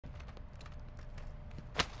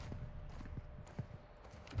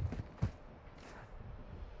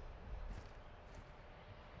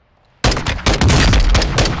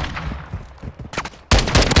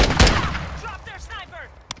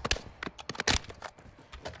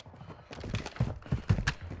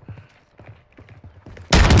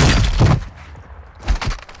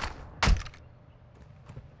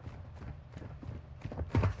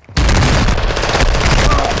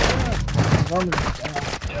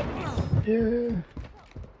Yeah.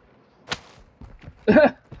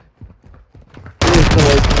 It's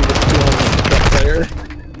the player.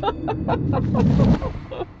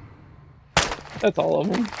 That's all of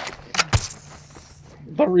them.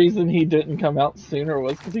 The reason he didn't come out sooner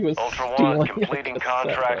was because he was Ultra stealing One, completing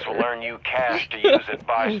contracts will earn you cash to use at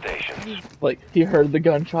buy stations. Like, he heard the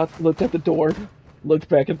gunshots, looked at the door, looked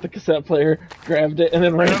back at the cassette player, grabbed it, and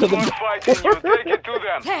then ran to the door. Fighting you. Take it to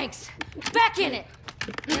them. Thanks. Back in it.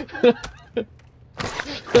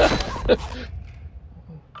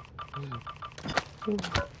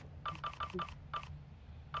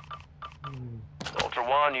 Ultra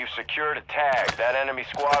One, you've secured a tag. That enemy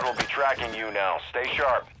squad will be tracking you now. Stay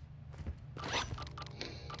sharp.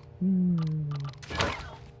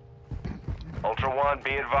 Ultra One,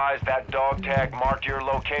 be advised that dog tag marked your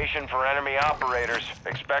location for enemy operators.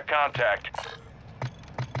 Expect contact.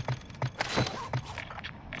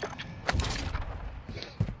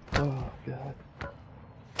 Oh, God.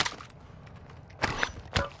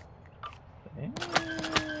 Damn,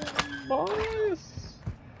 boys.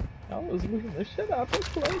 I was losing the shit out of this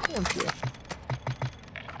place, weren't you?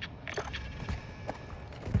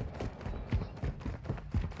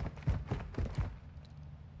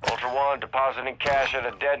 Ultra One, depositing cash at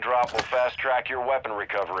a dead drop will fast track your weapon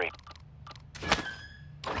recovery.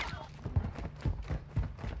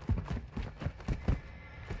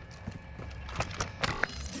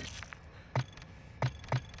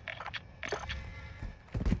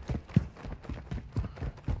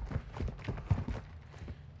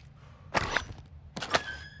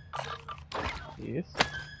 Yes.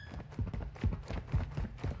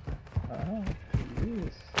 Ah,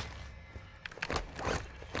 yes.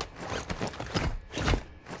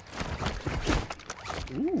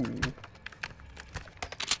 Ooh.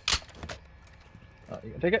 Oh, you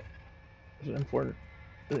gonna take it? There's an M4.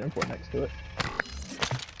 There's an M4 next to it.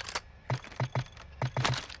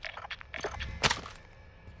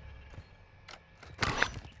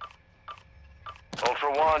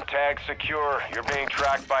 Ultra One, tag secure. You're being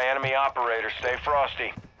tracked by enemy operators. Stay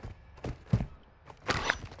frosty.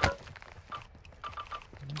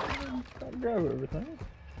 I'll grab everything.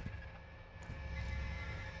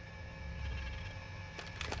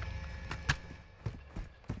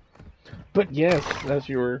 But yes, as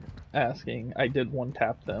you were asking, I did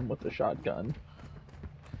one-tap them with the shotgun.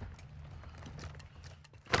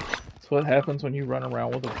 That's what happens when you run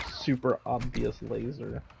around with a super obvious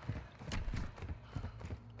laser.